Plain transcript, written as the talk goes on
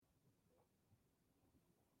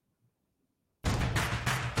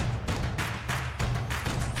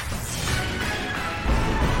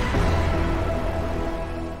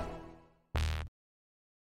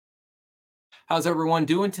How's everyone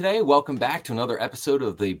doing today? Welcome back to another episode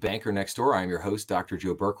of The Banker Next Door. I'm your host, Dr.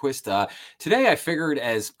 Joe Berquist. Today, I figured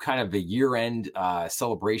as kind of the year-end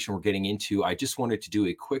celebration we're getting into, I just wanted to do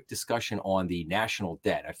a quick discussion on the national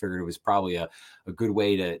debt. I figured it was probably a good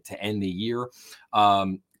way to end the year.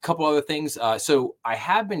 Couple other things. So I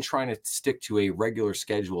have been trying to stick to a regular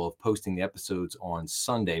schedule of posting the episodes on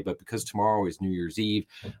Sunday, but because tomorrow is New Year's Eve,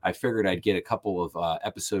 I figured I'd get a couple of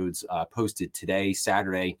episodes posted today,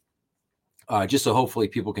 Saturday, just so hopefully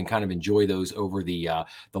people can kind of enjoy those over the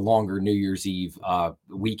longer New Year's Eve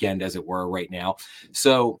weekend, as it were, right now.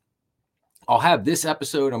 So I'll have this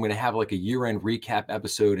episode. I'm going to have like a year-end recap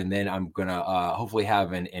episode, and then I'm going to hopefully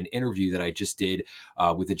have an interview that I just did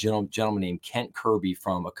with a gentleman named Kent Kirby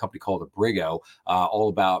from a company called Abrigo, all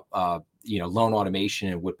about loan automation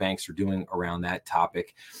and what banks are doing around that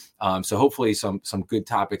topic. So hopefully some good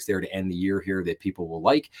topics there to end the year here that people will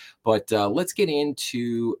like. But let's get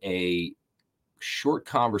into a short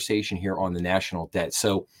conversation here on the national debt.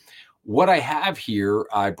 So what I have here,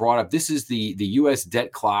 I brought up, this is the U.S.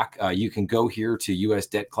 debt clock. You can go here to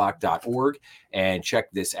usdebtclock.org and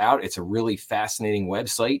check this out. It's a really fascinating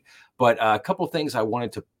website, but a couple of things I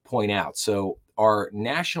wanted to point out. So our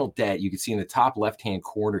national debt, you can see in the top left-hand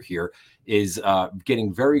corner here, is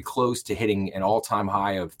getting very close to hitting an all-time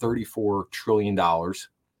high of $34 trillion.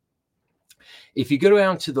 If you go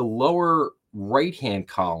down to the lower right-hand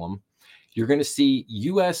column, you're going to see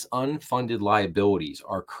U.S. unfunded liabilities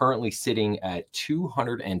are currently sitting at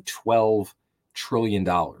 $212 trillion.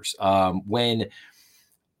 When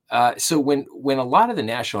a lot of the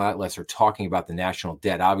national outlets are talking about the national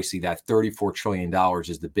debt, obviously that $34 trillion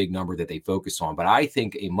is the big number that they focus on. But I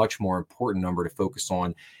think a much more important number to focus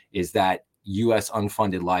on is that U.S.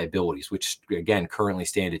 unfunded liabilities, which again currently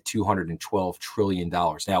stand at $212 trillion.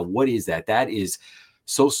 Now, what is that? That is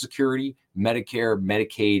Social Security, Medicare,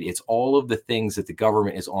 Medicaid. It's all of the things that the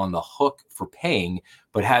government is on the hook for paying,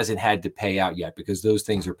 but hasn't had to pay out yet, because those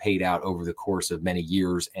things are paid out over the course of many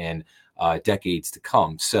years and decades to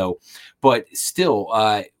come. So, but still,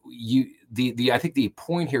 I think the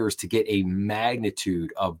point here is to get a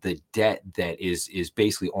magnitude of the debt that is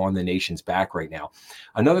basically on the nation's back right now.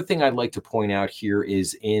 Another thing I'd like to point out here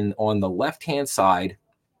is on the left-hand side,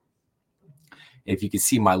 if you can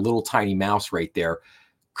see my little tiny mouse right there,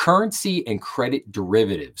 currency and credit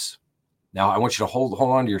derivatives. Now, I want you to hold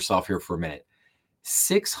on to yourself here for a minute.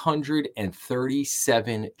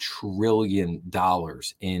 $637 trillion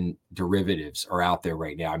in derivatives are out there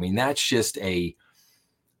right now. I mean, that's just it's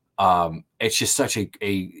just such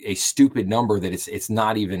a stupid number that it's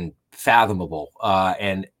not even fathomable.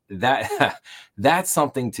 And that's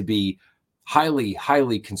something to be highly,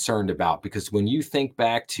 highly concerned about, because when you think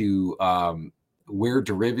back to where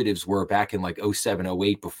derivatives were back in like 07,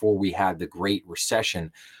 08, before we had the Great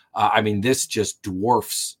Recession, I mean, this just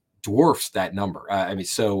dwarfs that number.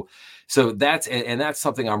 So that's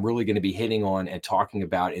something I'm really going to be hitting on and talking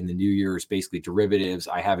about in the new year, is basically derivatives.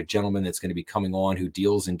 I have a gentleman that's going to be coming on who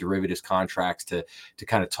deals in derivatives contracts to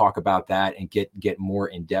kind of talk about that and get more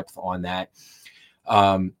in depth on that.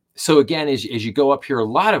 So again, as you go up here, a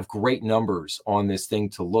lot of great numbers on this thing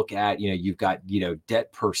to look at. You've got,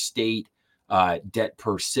 debt per state, debt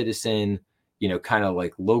per citizen, kind of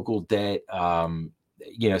like local debt, so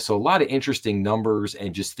a lot of interesting numbers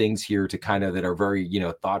and just things here to kind of that are very,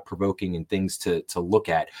 thought-provoking and things to look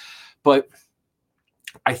at. But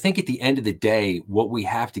I think at the end of the day, what we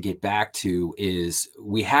have to get back to is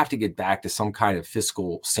we have to get back to some kind of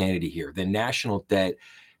fiscal sanity here. The national debt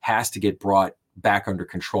has to get brought back under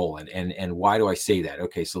control. And why do I say that?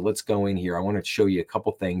 Okay, so let's go in here. I want to show you a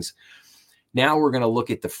couple things. Now we're going to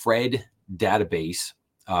look at the Fred database.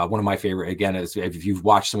 One of my favorite, again, is if you've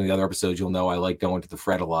watched some of the other episodes, you'll know I like going to the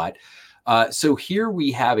Fred a lot. So here we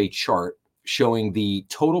have a chart showing the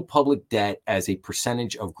total public debt as a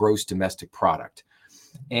percentage of gross domestic product.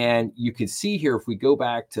 And you can see here, if we go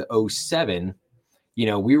back to 07,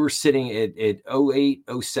 we were sitting at 08,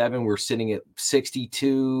 07, we're sitting at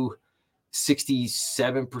 67%,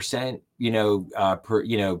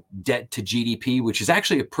 debt to GDP, which is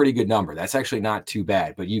actually a pretty good number. That's actually not too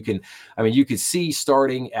bad. But you could see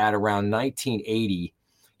starting at around 1980,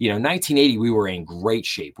 1980, we were in great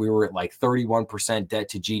shape. We were at like 31% debt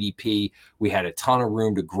to GDP. We had a ton of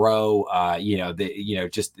room to grow.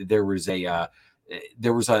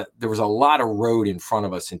 There was a lot of road in front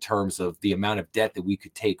of us in terms of the amount of debt that we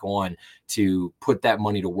could take on to put that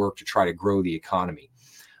money to work to try to grow the economy.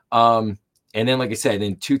 And then, like I said,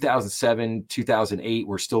 in 2007, 2008,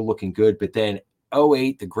 we're still looking good. But then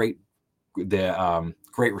 08, the Great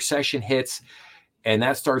Recession hits, and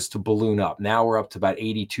that starts to balloon up. Now we're up to about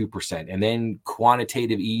 82%. And then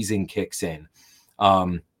quantitative easing kicks in.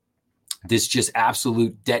 This just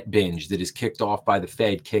absolute debt binge that is kicked off by the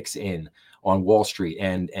Fed kicks in on Wall Street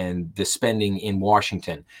and the spending in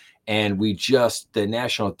Washington. And the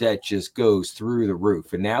national debt just goes through the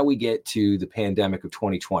roof. And now we get to the pandemic of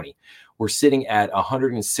 2020. We're sitting at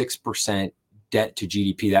 106% debt to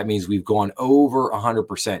GDP. That means we've gone over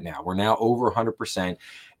 100% now. We're now over 100%.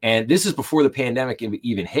 And this is before the pandemic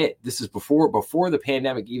even hit. This is before the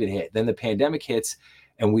pandemic even hit. Then the pandemic hits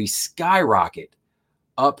and we skyrocket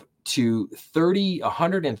up to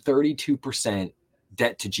 132%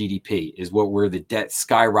 debt to GDP is where the debt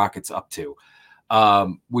skyrockets up to,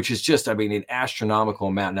 which is just, an astronomical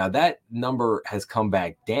amount. Now that number has come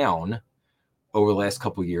back down over the last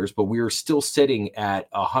couple of years, but we are still sitting at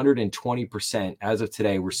 120%. As of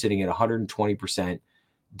today, we're sitting at 120%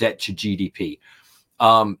 debt to GDP.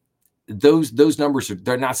 Those numbers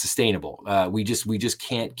they're not sustainable. We just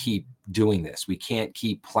can't keep doing this. We can't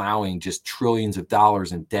keep plowing just trillions of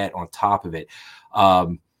dollars in debt on top of it.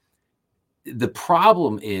 The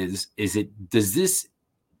problem is does this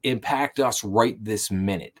impact us right this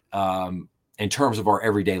minute in terms of our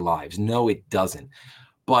everyday lives? No, it doesn't.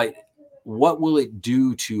 But what will it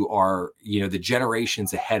do to our, the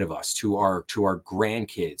generations ahead of us, to our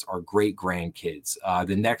grandkids, our great grandkids,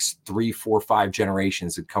 the next 3, 4, 5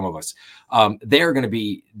 generations that come of us? They're going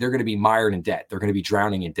to be mired in debt. They're going to be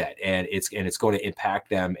drowning in debt, and it's going to impact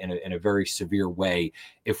them in a very severe way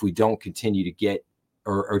if we don't continue to get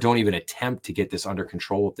or don't even attempt to get this under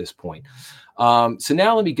control at this point. So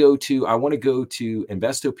now I want to go to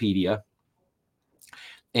Investopedia.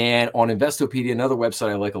 And on Investopedia, another website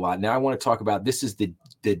I like a lot. Now I want to talk about, this is the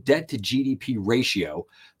debt to GDP ratio,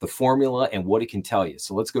 the formula and what it can tell you.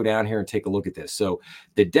 So let's go down here and take a look at this. So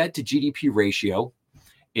the debt to GDP ratio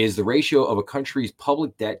is the ratio of a country's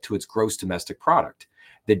public debt to its gross domestic product.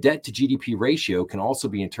 The debt to GDP ratio can also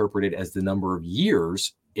be interpreted as the number of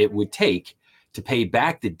years it would take to pay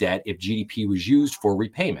back the debt if GDP was used for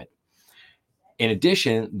repayment. In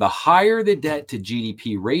addition, the higher the debt to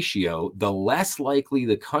GDP ratio, the less likely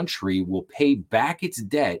the country will pay back its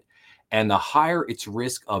debt and the higher its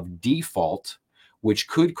risk of default, which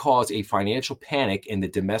could cause a financial panic in the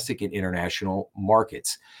domestic and international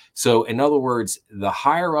markets. So in other words, the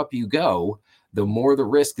higher up you go, the more the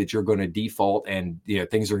risk that you're going to default and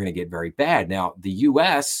things are going to get very bad. Now, the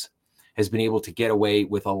U.S. has been able to get away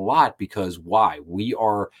with a lot because why? We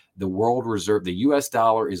are the world reserve. The US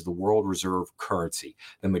dollar is the world reserve currency.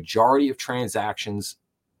 The majority of transactions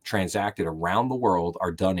transacted around the world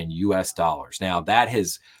are done in US dollars. Now that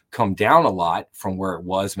has come down a lot from where it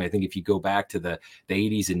was. I think if you go back to the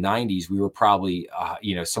 80s and 90s, we were probably,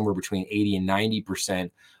 somewhere between 80 and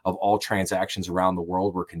 90% of all transactions around the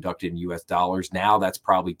world were conducted in US dollars. Now that's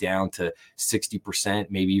probably down to 60%,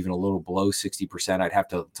 maybe even a little below 60%. I'd have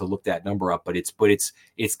to look that number up, but it's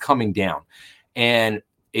coming down, and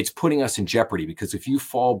it's putting us in jeopardy because if you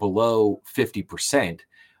fall below 50%,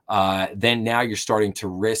 then now you're starting to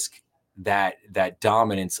risk that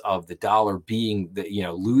dominance of the dollar being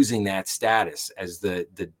losing that status as the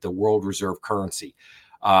world reserve currency,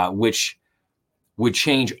 which would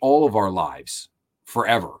change all of our lives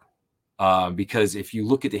forever. Because if you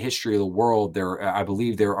look at the history of the world, I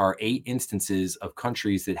believe there are 8 instances of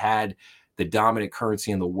countries that had the dominant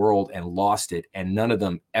currency in the world and lost it, and none of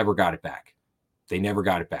them ever got it back. They never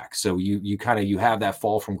got it back. So you have that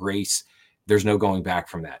fall from grace. There's no going back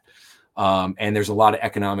from that. And there's a lot of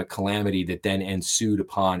economic calamity that then ensued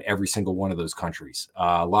upon every single one of those countries.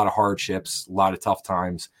 A lot of hardships, a lot of tough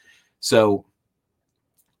times. So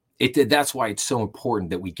that's why it's so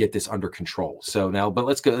important that we get this under control. So now, but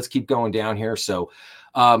let's keep going down here. So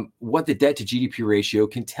what the debt to GDP ratio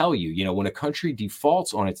can tell you, when a country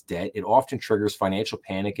defaults on its debt, it often triggers financial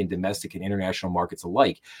panic in domestic and international markets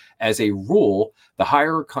alike. As a rule, the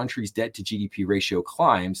higher a country's debt to GDP ratio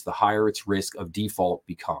climbs, the higher its risk of default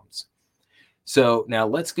becomes. So now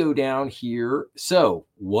let's go down here. So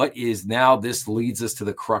this leads us to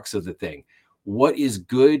the crux of the thing. What is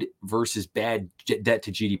good versus bad debt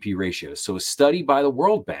to GDP ratios? So a study by the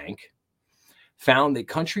World Bank found that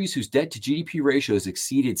countries whose debt to GDP ratios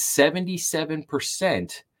exceeded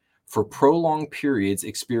 77% for prolonged periods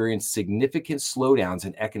experienced significant slowdowns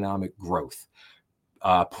in economic growth.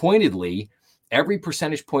 Pointedly, every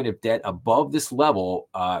percentage point of debt above this level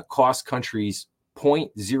cost countries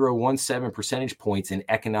 0.017 percentage points in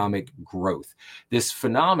economic growth. This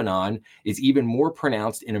phenomenon is even more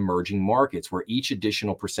pronounced in emerging markets, where each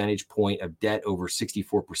additional percentage point of debt over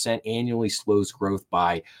 64% annually slows growth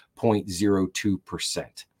by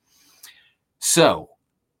 0.02%. So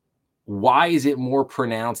why is it more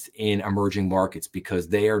pronounced in emerging markets? Because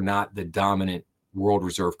they are not the dominant world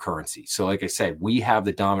reserve currency. So like I said, we have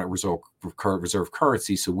the dominant reserve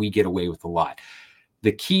currency, so we get away with a lot.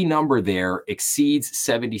 The key number there exceeds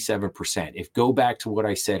 77%. If go back to what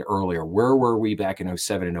I said earlier, where were we back in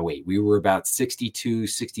 07 and 08? We were about 62,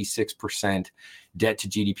 66% debt to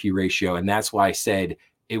GDP ratio. And that's why I said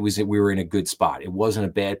we were in a good spot. It wasn't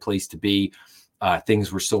a bad place to be.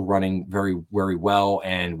 Things were still running very, very well.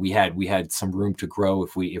 And we had some room to grow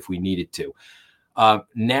if we needed to.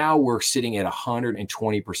 Now we're sitting at 120%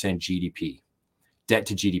 GDP. Debt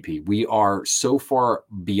to GDP. We are so far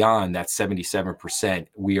beyond that 77%.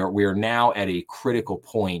 We are now at a critical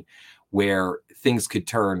point where things could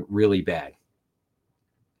turn really bad.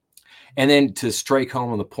 And then to strike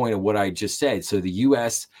home on the point of what I just said, so the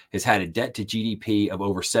U.S. has had a debt to GDP of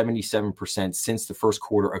over 77% since the first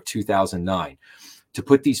quarter of 2009. To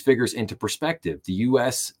put these figures into perspective, the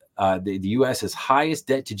U.S. The U.S.'s highest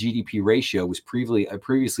debt to GDP ratio was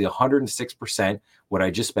previously 106%, what I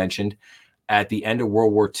just mentioned, at the end of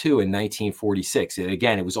World War II in 1946. And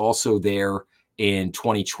again, it was also there in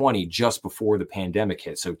 2020, just before the pandemic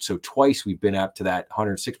hit. So twice we've been up to that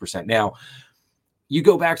 106%. Now, you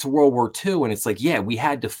go back to World War II and it's like, yeah, we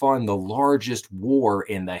had to fund the largest war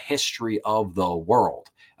in the history of the world.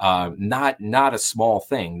 Not a small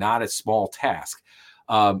thing, not a small task.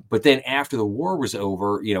 But then after the war was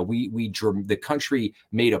over, the country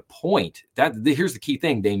made a point. Here's the key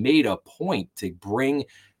thing. They made a point to bring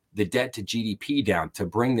the debt to GDP down, to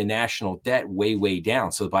bring the national debt way, way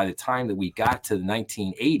down. So by the time that we got to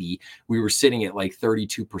 1980, we were sitting at like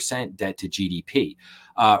 32% debt to GDP.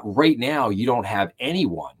 Right now, you don't have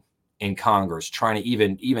anyone in Congress trying to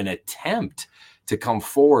even attempt to come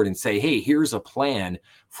forward and say, hey, here's a plan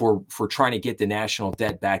for trying to get the national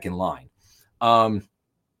debt back in line. And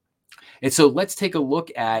so let's take a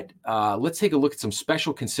look at some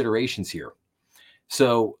special considerations here.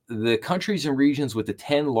 So the countries and regions with the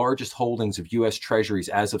 10 largest holdings of U.S. Treasuries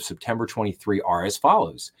as of September 23 are as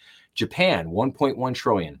follows: Japan, 1.1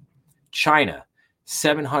 trillion, China,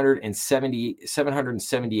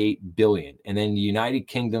 778 billion, and then the United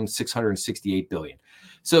Kingdom, 668 billion.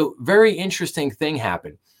 So very interesting thing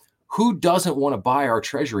happened. Who doesn't want to buy our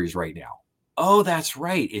treasuries right now? Oh, that's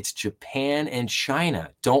right. It's Japan and China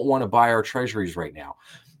don't want to buy our treasuries right now.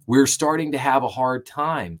 We're starting to have a hard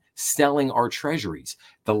time selling our treasuries.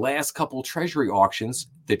 The last couple treasury auctions,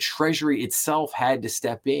 the treasury itself had to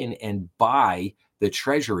step in and buy the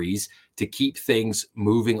treasuries to keep things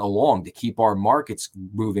moving along, to keep our markets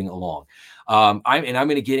moving along. I'm going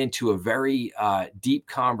to get into a very deep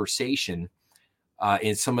conversation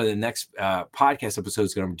in some of the next podcast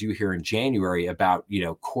episodes that I'm going to do here in January about,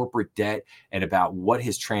 corporate debt and about what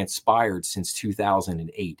has transpired since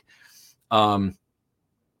 2008.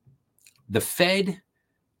 The Fed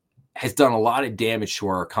has done a lot of damage to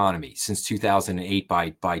our economy since 2008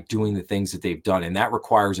 by doing the things that they've done. And that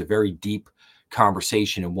requires a very deep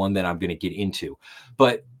conversation, and one that I'm going to get into.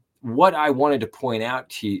 But what I wanted to point out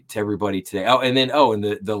to everybody today. And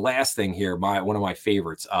the last thing here, one of my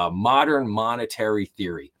favorites, modern monetary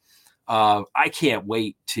theory. I can't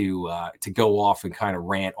wait to go off and kind of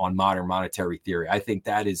rant on modern monetary theory. I think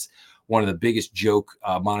that is one of the biggest joke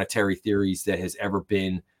monetary theories that has ever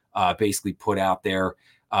been basically put out there.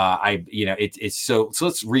 So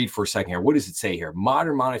let's read for a second here. What does it say here?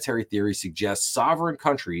 Modern monetary theory suggests sovereign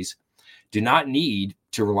countries do not need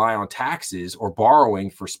to rely on taxes or borrowing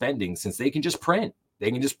for spending, since they can just print. They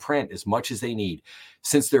can just print as much as they need.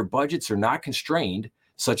 Since their budgets are not constrained,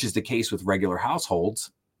 such as the case with regular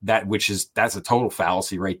households, that's a total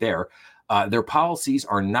fallacy right there. Their policies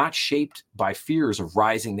are not shaped by fears of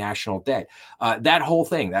rising national debt. That whole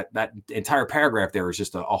thing, that entire paragraph there is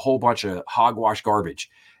just a whole bunch of hogwash garbage.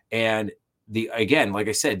 And like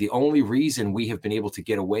I said, the only reason we have been able to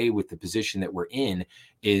get away with the position that we're in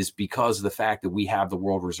is because of the fact that we have the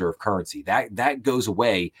world reserve currency. That goes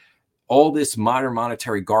away. All this modern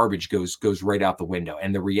monetary garbage goes right out the window.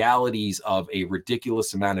 And the realities of a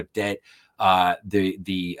ridiculous amount of debt,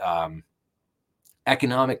 the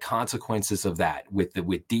economic consequences of that,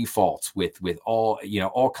 with defaults, with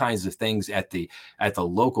all kinds of things at the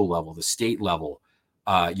local level, the state level,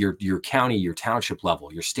 your county, your township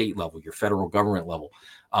level, your state level, your federal government level,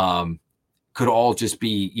 could all just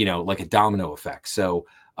be, like a domino effect. So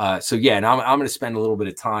yeah, and I'm going to spend a little bit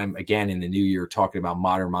of time again in the new year talking about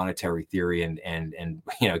modern monetary theory and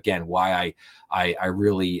again, why I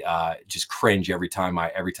really just cringe every time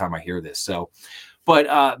I hear this. So, But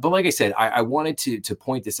like I said, I wanted to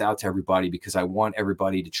point this out to everybody because I want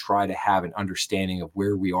everybody to try to have an understanding of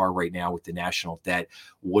where we are right now with the national debt,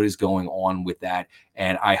 what is going on with that.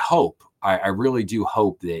 And I really do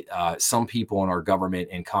hope that some people in our government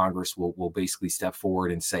and Congress will basically step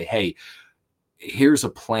forward and say, hey, here's a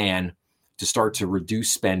plan to start to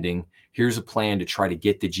reduce spending. Here's a plan to try to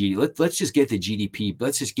get the let's just get the GDP.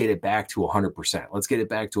 Let's just get it back to 100%. Let's get it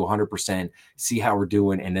back to 100%, see how we're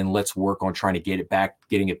doing. And then let's work on trying to getting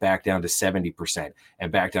it back down to 70%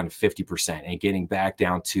 and back down to 50% and getting back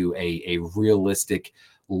down to a realistic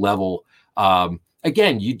level.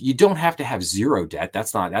 Again, you don't have to have zero debt.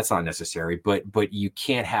 That's not necessary, but you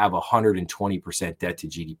can't have 120% debt to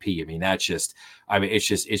GDP. I mean,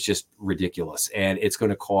 it's just ridiculous. And it's going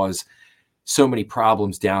to cause so many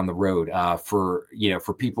problems down the road for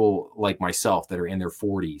people like myself that are in their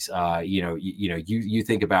 40s. You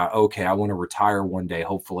think about, okay, I want to retire one day,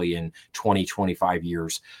 hopefully in 20-25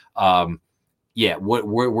 years.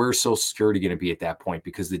 Where's Social Security going to be at that point?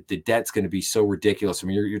 Because the debt's going to be so ridiculous. I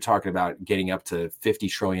mean, you're talking about getting up to $50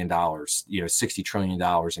 trillion, $60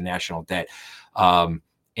 trillion in national debt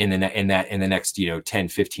in the next 10,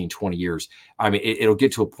 15, 20 years. I mean, it'll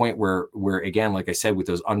get to a point where again, like I said, with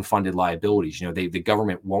those unfunded liabilities, the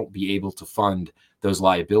government won't be able to fund those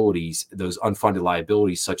unfunded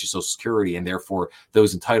liabilities such as Social Security, and therefore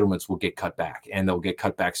those entitlements will get cut back, and they'll get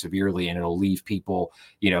cut back severely, and it'll leave people,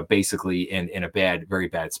 basically in a very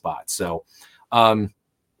bad spot. So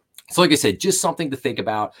like I said, just something to think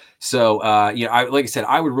about. So, like I said,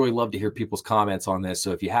 I would really love to hear people's comments on this.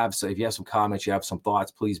 So if you have some comments, you have some thoughts,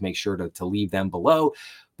 please make sure to leave them below.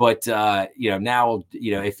 But now,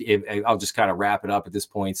 if I'll just kind of wrap it up at this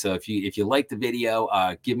point. So if you like the video,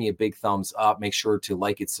 give me a big thumbs up. Make sure to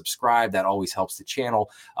like it, subscribe. That always helps the channel.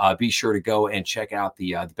 Be sure to go and check out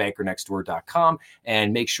the thebankernextdoor.com,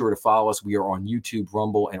 and make sure to follow us. We are on YouTube,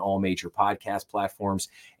 Rumble, and all major podcast platforms.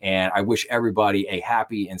 And I wish everybody a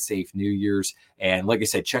happy and safe New Year's. And like I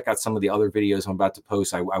said, check out some of the other videos I'm about to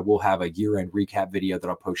post. I will have a year-end recap video that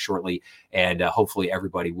I'll post shortly, and hopefully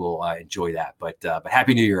everybody will enjoy that. But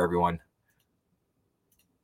Happy New Year, everyone.